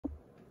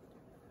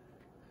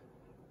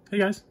Hey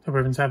guys, hope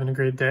everyone's having a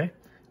great day.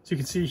 So you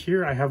can see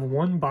here I have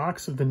one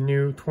box of the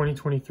new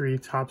 2023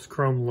 Topps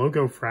Chrome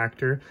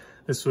LOGOFRACTOR.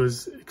 This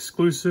was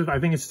exclusive, I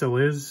think it still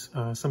is.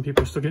 Some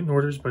people are still getting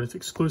orders, but it's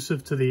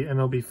exclusive to the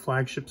MLB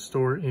flagship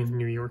store in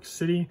New York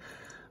City.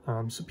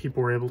 So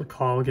people were able to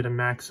call, get a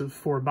max of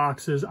 4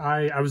 boxes.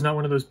 I was not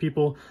one of those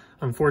people,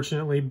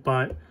 unfortunately,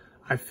 but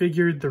I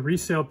figured the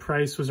resale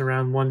price was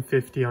around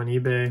 $150 on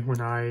eBay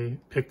when I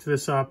picked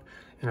this up,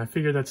 and I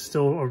figured that's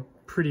still a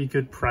pretty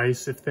good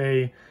price. If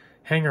they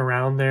hang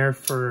around there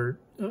for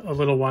a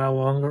little while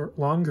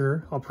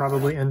longer, I'll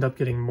probably end up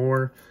getting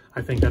more.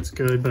 I think that's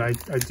good, but I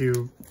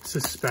do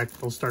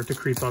suspect they'll start to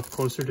creep up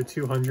closer to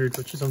 200,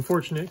 which is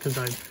unfortunate because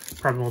I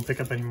probably won't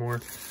pick up any more.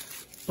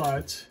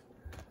 But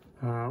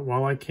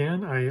while I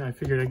can, I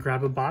figured I'd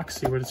grab a box,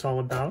 see what it's all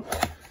about.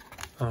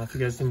 If you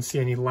guys didn't see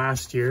any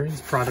last year, this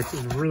product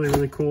is really,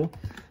 really cool,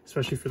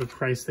 especially for the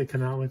price they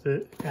come out with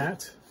it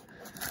at.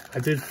 I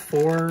did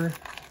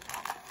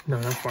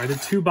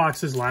 2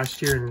 boxes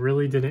last year and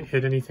really didn't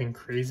hit anything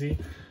crazy.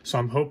 So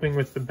I'm hoping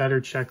with the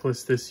better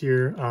checklist this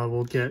year,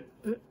 we'll get,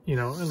 you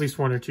know, at least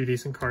 1 or 2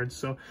 decent cards.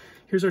 So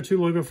here's our 2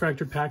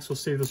 LOGOFRACTOR packs. We'll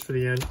save those for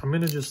the end. I'm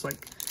going to just like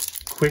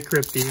quick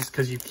rip these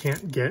because you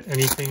can't get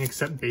anything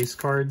except base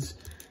cards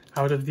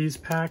out of these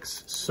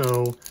packs.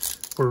 So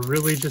we're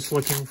really just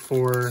looking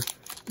for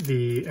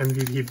the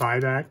MVP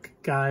buyback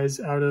guys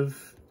out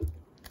of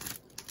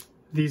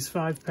these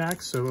 5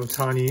 packs. So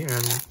Ohtani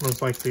and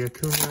most likely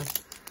Acuna.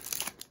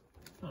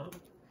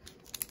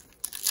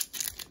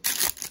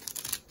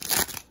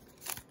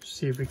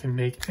 See if we can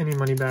make any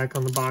money back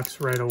on the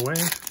box right away,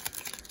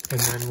 and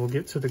then we'll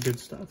get to the good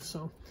stuff.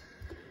 So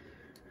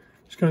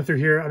just going through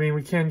here, I mean,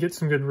 we can get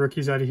some good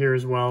rookies out of here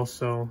as well,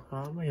 so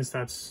I guess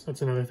that's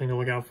another thing to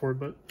look out for.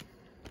 But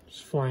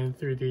just flying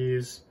through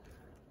these,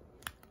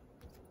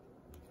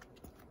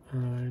 I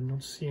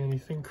don't see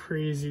anything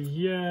crazy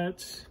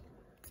yet.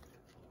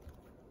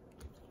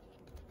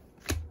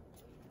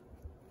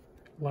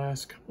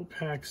 Last couple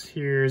packs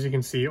here, as you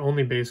can see,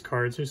 only base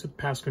cards. There's a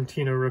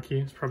Pasquantino rookie,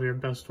 it's probably our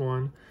best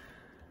one.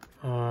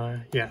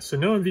 Yeah, so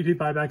no MVP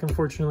buyback,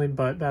 unfortunately,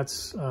 but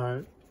that's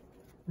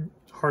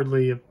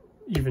hardly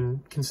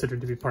even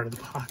considered to be part of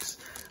the box.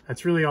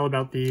 That's really all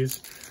about these.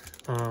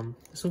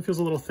 This one feels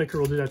a little thicker.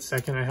 We'll do that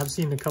second. I have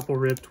seen a couple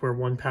ripped where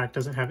one pack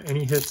doesn't have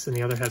any hits and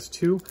the other has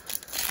 2,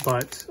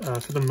 but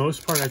for the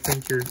most part, I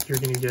think you're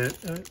going to get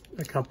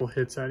a couple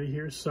hits out of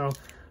here. So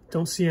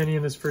don't see any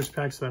in this first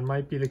pack, so that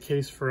might be the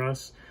case for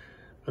us.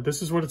 But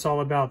this is what it's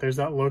all about. There's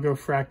that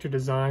LOGOFRACTOR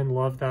design.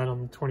 Love that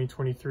on the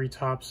 2023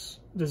 Topps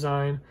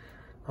design.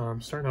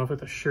 Starting off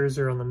with a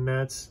Scherzer on the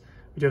Mets.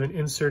 We do have an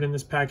insert in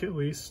this pack at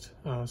least.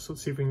 So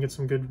let's see if we can get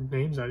some good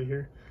names out of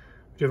here.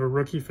 We do have a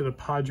rookie for the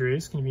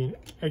Padres. It's going to be an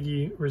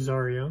Eggy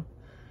Rosario.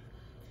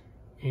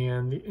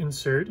 And the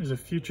insert is a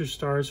Future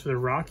Stars for the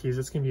Rockies.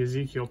 That's going to be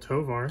Ezequiel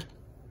Tovar.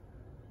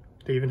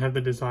 They even have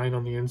the design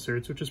on the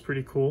inserts, which is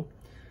pretty cool.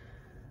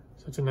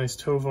 So it's a nice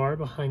Tovar.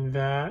 Behind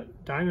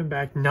that,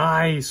 Diamondback.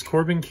 Nice!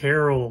 Corbin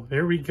Carroll.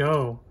 There we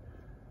go.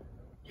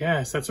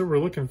 Yes, that's what we're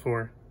looking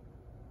for.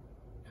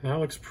 And that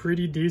looks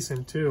pretty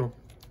decent too.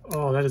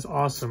 Oh, that is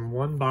awesome.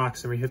 1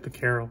 box and we hit the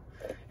Carroll.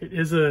 It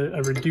is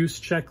a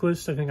reduced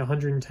checklist, I think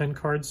 110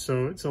 cards,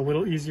 so it's a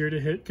little easier to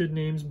hit good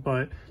names,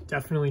 but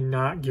definitely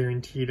not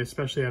guaranteed,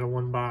 especially out of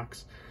 1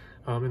 box.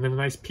 And then a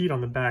nice Pete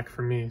on the back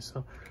for me.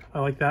 So I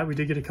like that. We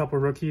did get a couple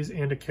rookies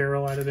and a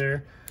Carroll out of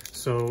there.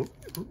 So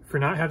for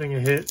not having a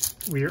hit,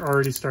 we are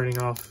already starting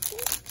off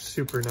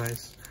super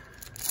nice.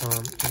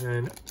 And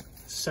then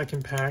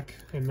second pack,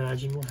 I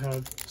imagine we'll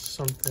have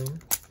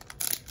something.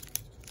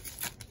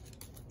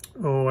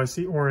 Oh, I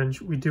see orange.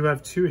 We do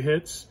have 2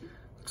 hits.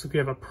 Looks like we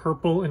have a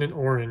purple and an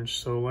orange.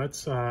 So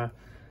let's go.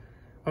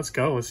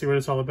 Let's see what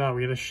it's all about.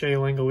 We got a Shea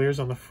Langoliers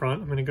on the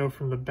front. I'm going to go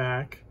from the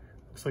back.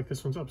 Looks like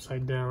this one's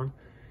upside down.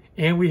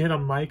 And we hit a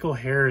Michael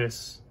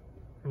Harris.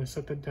 I'm going to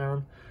set that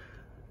down.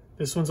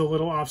 This one's a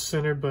little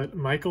off-center, but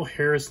Michael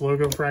Harris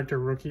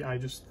LOGOFRACTOR rookie. I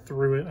just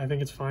threw it. I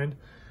think it's fine.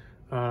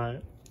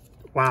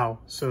 Wow.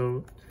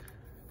 So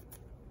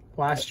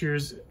last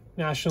year's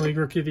National League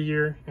Rookie of the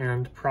Year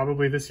and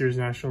probably this year's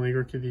National League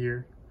Rookie of the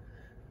Year.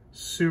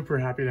 Super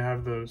happy to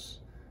have those.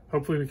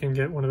 Hopefully we can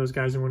get one of those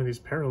guys in one of these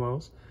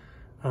parallels.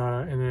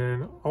 And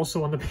then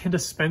also on the Panda,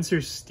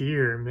 Spencer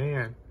Steer.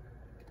 Man,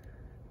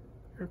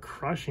 you're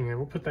crushing it.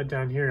 We'll put that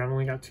down here. I've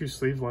only got 2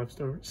 sleeves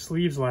left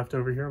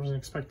over here. I wasn't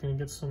expecting to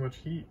get so much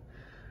heat.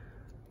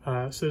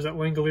 So there's that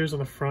Langoliers on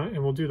the front,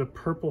 and we'll do the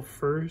purple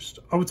first.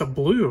 Oh, it's a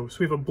blue. So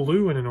we have a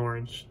blue and an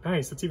orange.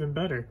 Nice. That's even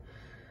better.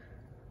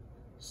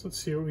 So let's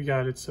see what we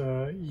got. It's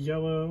a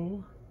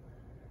yellow.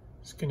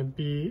 It's going to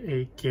be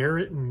a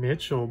Garrett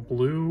Mitchell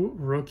blue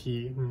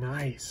rookie.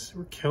 Nice.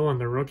 We're killing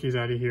the rookies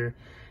out of here.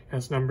 And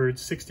it's numbered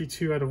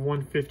 62 out of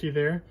 150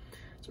 there.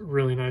 It's a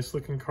really nice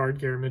looking card.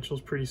 Garrett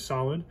Mitchell's pretty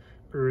solid.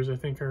 Brewers, I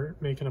think, are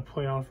making a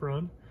playoff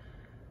run.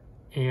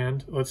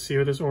 And let's see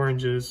what this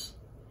orange is.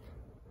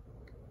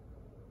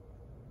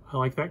 I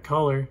like that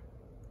color.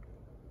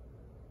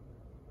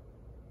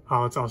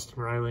 Oh, it's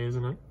Austin Riley,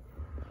 isn't it?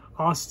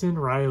 Austin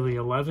Riley,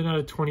 11 out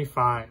of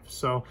 25.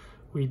 So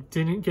We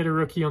didn't get a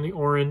rookie on the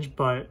orange,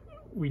 but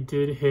we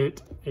did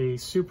hit a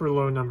super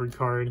low numbered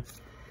card.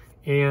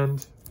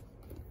 And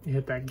we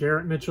hit that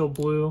Garrett Mitchell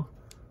blue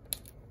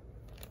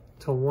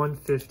to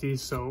 150.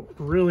 So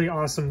really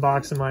awesome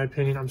box in my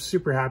opinion. I'm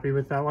super happy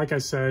with that. Like I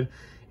said,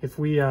 if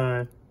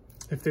the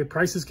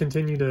prices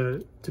continue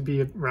to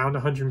be around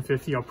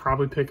 150, I'll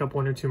probably pick up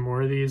one or two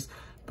more of these.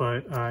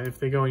 But if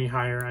they go any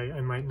higher,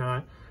 I might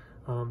not.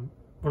 One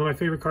of my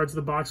favorite cards of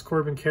the box,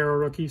 Corbin Carroll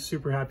rookie.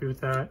 Super happy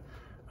with that.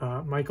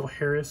 Michael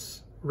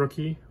Harris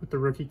rookie with the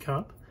rookie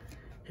cup.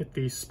 Hit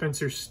the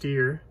Spencer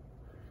Steer.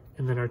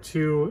 And then our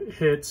two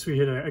hits, we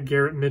hit a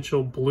Garrett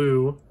Mitchell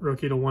blue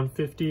rookie to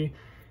 150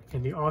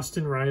 and the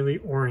Austin Riley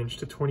orange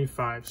to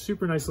 25.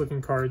 Super nice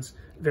looking cards.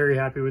 Very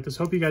happy with this.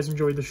 Hope you guys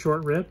enjoyed the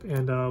short rip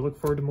and look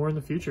forward to more in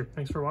the future.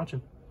 Thanks for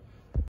watching.